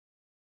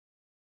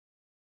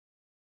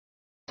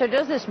So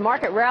does this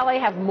market rally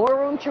have more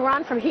room to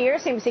run from here?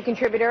 CNBC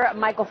contributor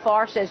Michael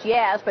Farr says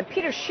yes, but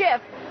Peter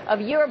Schiff of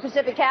Euro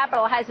Pacific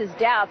Capital has his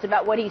doubts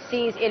about what he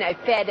sees in a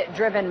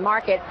Fed-driven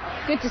market.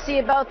 Good to see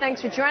you both.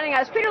 Thanks for joining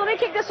us. Peter, let me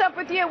kick this up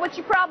with you. What's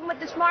your problem with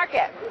this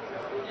market?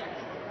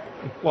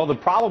 Well, the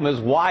problem is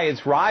why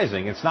it's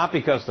rising. It's not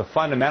because the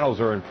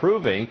fundamentals are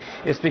improving.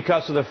 It's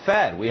because of the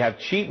Fed. We have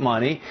cheap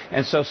money,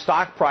 and so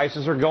stock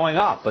prices are going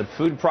up. But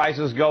food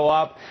prices go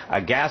up,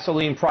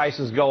 gasoline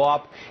prices go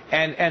up,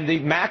 and the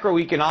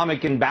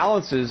macroeconomic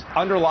imbalances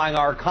underlying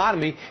our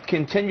economy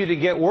continue to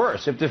get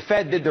worse. If the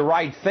Fed did the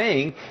right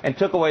thing and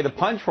took away the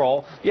punch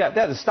roll, yeah,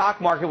 the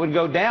stock market would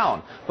go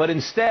down. But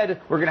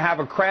instead, we're going to have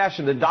a crash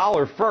in the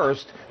dollar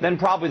first, then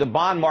probably the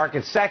bond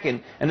market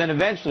second, and then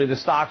eventually the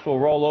stocks will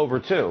roll over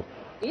too.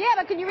 Yeah,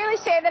 but can you really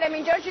say that? I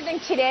mean, don't you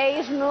think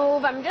today's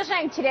move, I'm just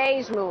saying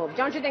today's move,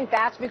 don't you think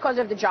that's because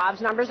of the jobs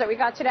numbers that we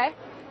got today?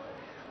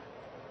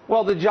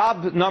 Well, the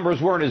job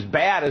numbers weren't as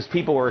bad as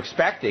people were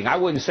expecting. I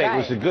wouldn't say it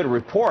was a good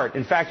report.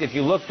 In fact, if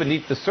you look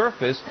beneath the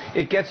surface,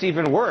 it gets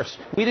even worse.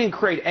 We didn't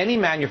create any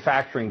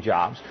manufacturing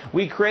jobs.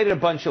 We created a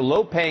bunch of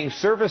low-paying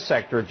service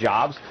sector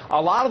jobs.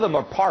 A lot of them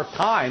are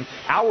part-time.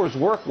 Hours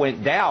worked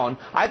went down.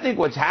 I think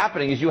what's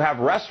happening is you have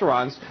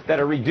restaurants that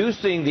are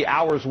reducing the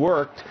hours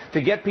worked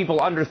to get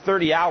people under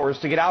 30 hours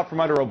to get out from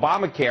under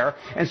Obamacare,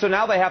 and so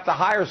now they have to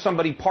hire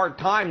somebody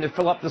part-time to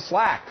fill up the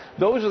slack.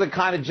 Those are the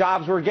kind of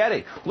jobs we're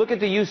getting. Look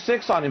at the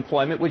U6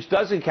 unemployment, which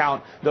doesn't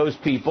count those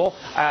people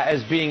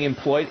as being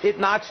employed. It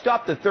notched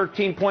up to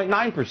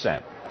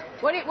 13.9%.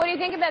 What do you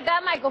think about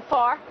that, Michael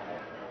Farr?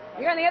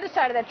 You're on the other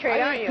side of that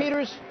trade, aren't you?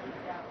 Peter's,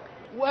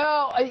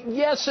 well,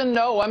 yes and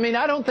no. I mean,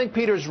 I don't think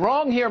Peter's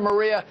wrong here,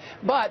 Maria,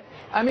 but,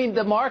 I mean,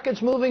 the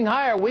market's moving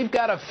higher. We've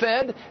got a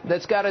Fed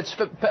that's got its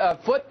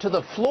foot to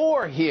the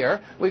floor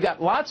here. We've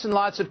got lots and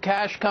lots of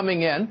cash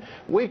coming in.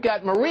 We've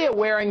got Maria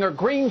wearing her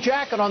green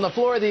jacket on the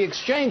floor of the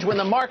exchange when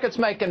the market's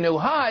making new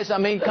highs. I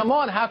mean, come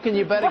on, how can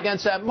you bet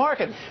against that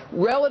market?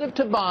 Relative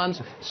to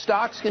bonds,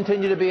 stocks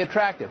continue to be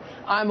attractive.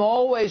 I'm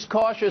always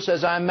cautious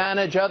as I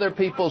manage other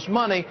people's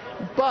money,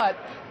 but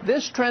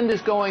this trend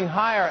is going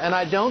higher, and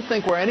I don't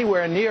think we're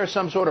anywhere near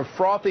some sort of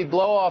frothy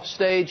blow-off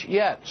stage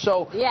yet.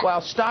 So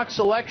while stock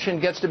selection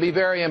gets to be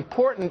very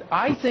important,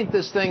 I think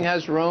this thing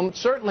has room,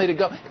 certainly, to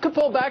go. It could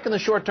pull back in the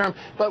short term,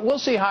 but we'll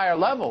see higher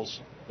levels.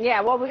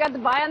 Yeah, well, we got the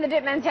buy on the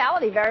dip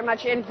mentality very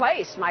much in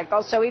place,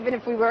 Michael. So even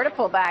if we were to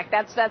pull back,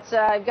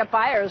 we've got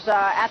buyers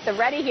at the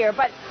ready here.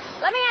 But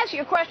let me ask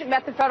you a question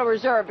about the Federal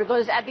Reserve,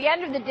 because at the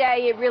end of the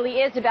day, it really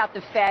is about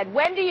the Fed.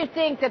 When do you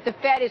think that the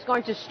Fed is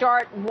going to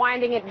start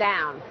winding it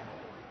down?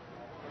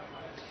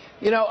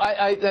 You know,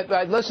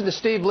 I listened to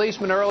Steve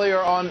Leisman earlier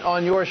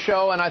on your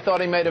show, and I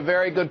thought he made a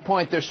very good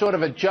point. They're sort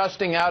of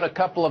adjusting out a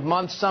couple of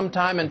months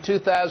sometime in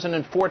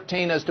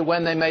 2014 as to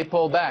when they may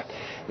pull back.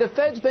 The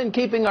Fed's been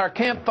keeping our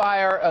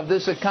campfire of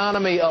this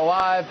economy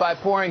alive by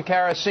pouring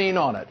kerosene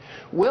on it.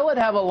 Will it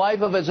have a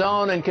life of its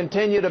own and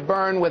continue to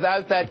burn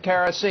without that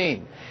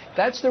kerosene?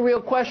 That's the real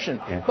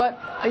question. Yeah.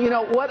 But, you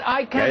know, what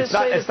I kind of say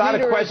to Peter is... It's not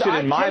a question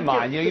in my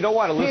mind. You don't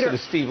want to listen to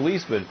Steve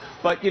Leisman.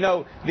 But, you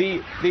know,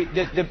 the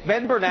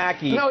Ben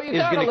Bernanke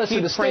is going to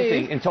keep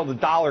printing until the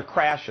dollar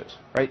crashes.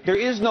 Right? There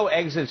is no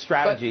exit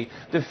strategy.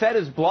 The Fed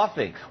is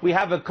bluffing. We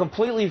have a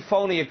completely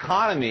phony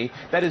economy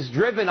that is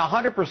driven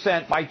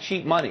 100% by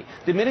cheap money.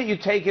 The minute you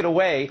take it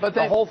away,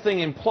 the whole thing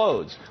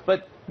implodes.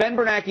 But Ben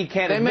Bernanke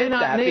can't admit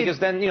that because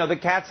then, you know, the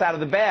cat's out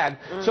of the bag.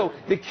 So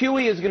the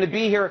QE is going to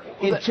be here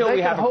until we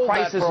have a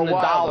crisis in the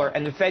dollar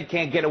and the Fed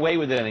can't get away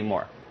with it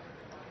anymore.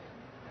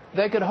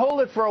 They could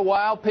hold it for a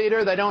while,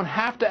 Peter. They don't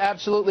have to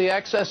absolutely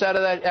exit out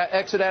of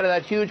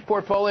that huge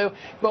portfolio.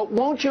 But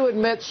won't you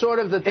admit sort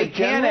of that the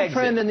general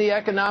trend in the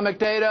economic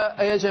data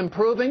is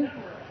improving?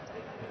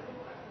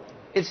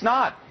 It's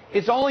not.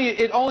 It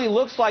only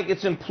looks like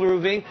it's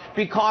improving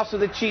because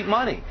of the cheap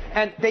money.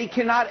 And they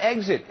cannot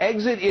exit.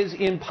 Exit is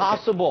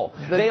impossible.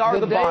 They are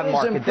the bond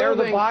market. They're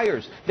the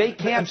buyers. They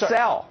can't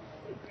sell.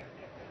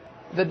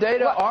 The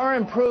data are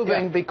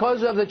improving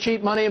because of the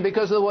cheap money and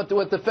because of what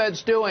the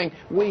Fed's doing.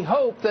 We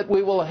hope that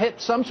we will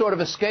hit some sort of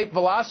escape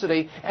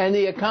velocity and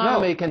the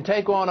economy can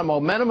take on a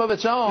momentum of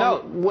its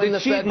own when the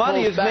Fed pulls back. The cheap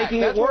money is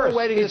making it worse.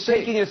 It's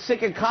taking a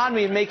sick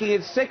economy and making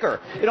it sicker.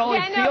 It only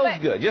feels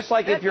good. Just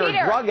like if you're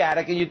a drug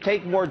addict and you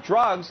take more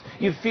drugs,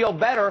 you feel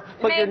better,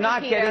 but you're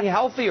not getting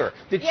healthier.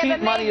 The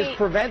cheap money is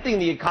preventing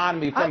the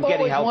economy from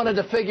getting healthier. I've always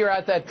wanted to figure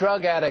out that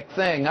drug addict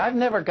thing. I've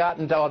never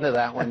gotten onto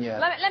that one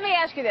yet. Let me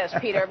ask you this,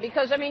 Peter,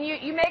 because, I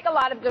mean, you make a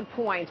lot of good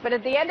points, but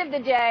at the end of the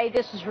day,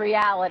 this is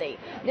reality.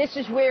 This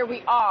is where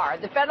we are.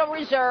 The Federal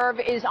Reserve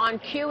is on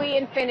QE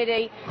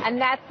infinity,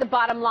 and that's the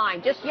bottom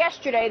line. Just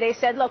yesterday, they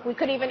said, look, we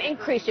could even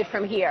increase it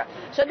from here.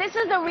 So this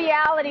is the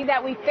reality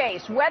that we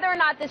face. Whether or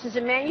not this is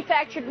a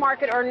manufactured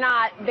market or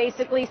not,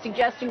 basically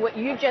suggesting what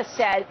you just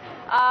said,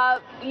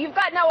 you've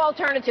got no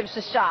alternatives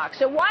to stock.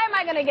 So why am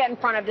I going to get in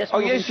front of this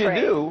moving trade? Oh, yes, you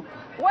do.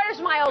 What is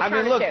my alternative?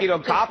 I mean, look, you know,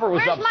 copper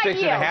was up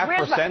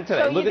 6.5%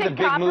 today. Look at the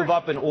big move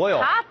up in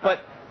oil.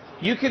 But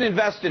you can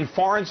invest in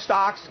foreign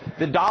stocks.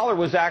 The dollar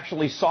was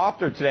actually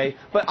softer today.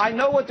 But I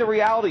know what the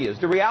reality is.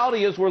 The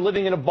reality is we're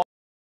living in a